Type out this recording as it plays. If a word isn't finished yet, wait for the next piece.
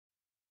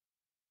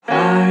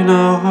I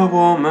know a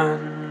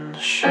woman,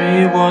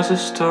 she was a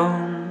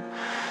stone.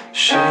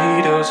 She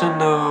doesn't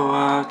know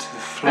how to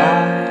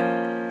fly,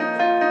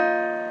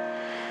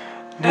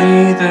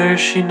 neither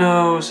she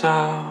knows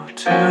how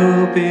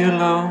to be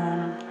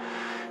alone.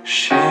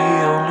 She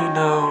only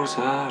knows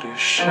how to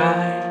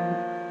shine.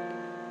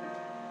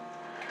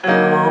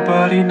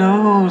 Nobody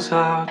knows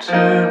how to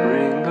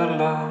bring a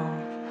love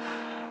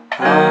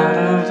out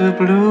of the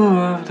blue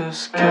of the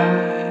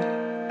sky.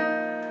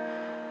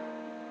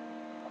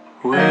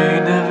 We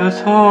never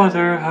taught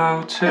her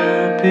how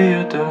to be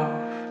a dove,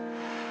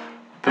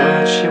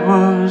 but she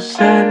was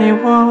and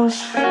it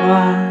was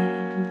fine.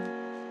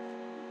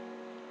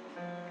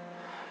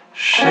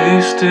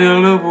 She's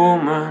still a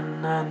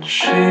woman and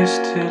she's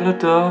still a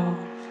dove,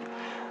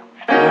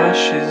 but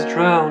she's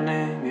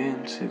drowning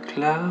into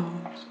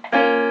clouds.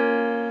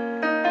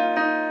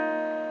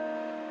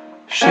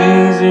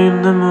 She's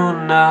in the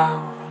moon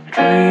now,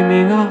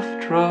 dreaming of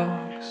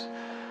drugs,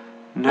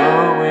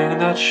 knowing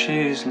that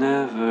she's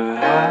never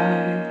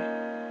high.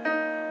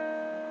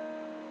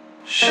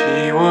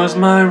 She was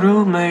my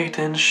roommate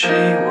and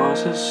she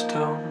was a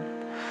stone.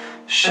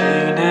 She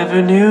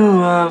never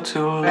knew how to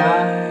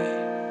lie.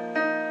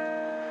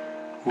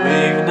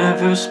 We've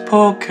never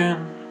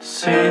spoken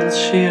since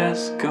she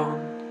has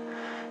gone.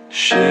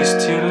 She's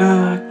still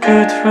a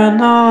good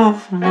friend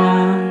of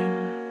mine.